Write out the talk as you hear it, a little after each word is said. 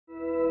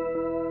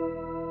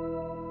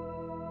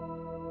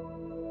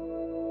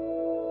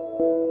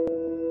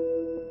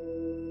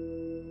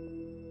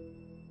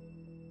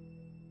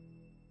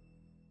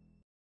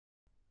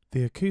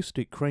The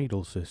Acoustic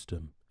Cradle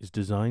system is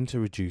designed to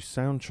reduce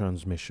sound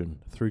transmission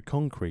through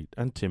concrete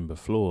and timber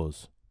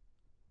floors.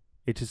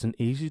 It is an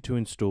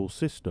easy-to-install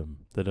system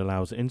that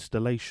allows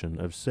installation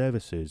of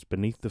surfaces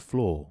beneath the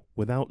floor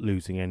without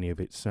losing any of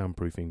its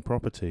soundproofing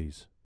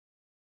properties.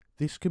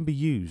 This can be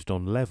used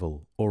on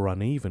level or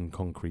uneven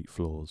concrete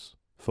floors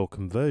for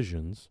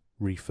conversions,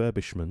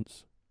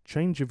 refurbishments,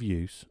 change of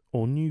use,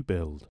 or new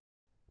build.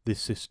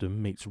 This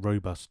system meets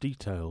robust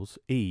details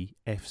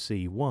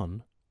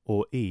EFC1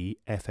 or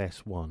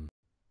EFS1.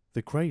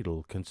 The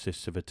cradle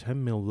consists of a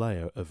 10mm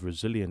layer of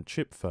resilient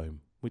chipfoam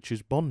which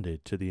is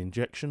bonded to the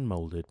injection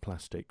moulded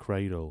plastic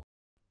cradle.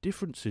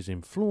 Differences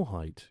in floor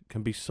height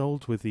can be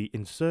solved with the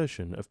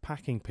insertion of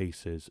packing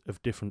pieces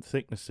of different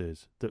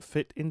thicknesses that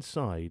fit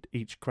inside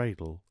each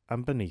cradle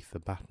and beneath the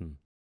batten.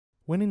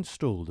 When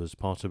installed as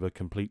part of a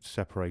complete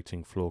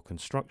separating floor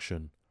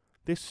construction,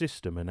 this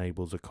system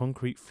enables a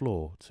concrete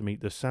floor to meet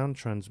the sound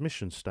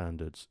transmission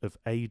standards of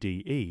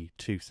ADE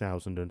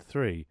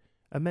 2003,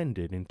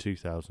 amended in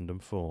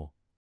 2004.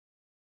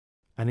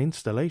 An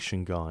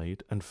installation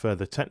guide and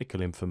further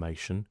technical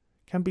information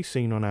can be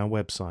seen on our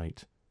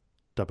website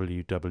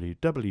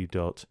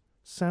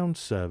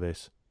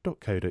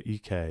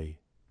www.soundservice.co.uk.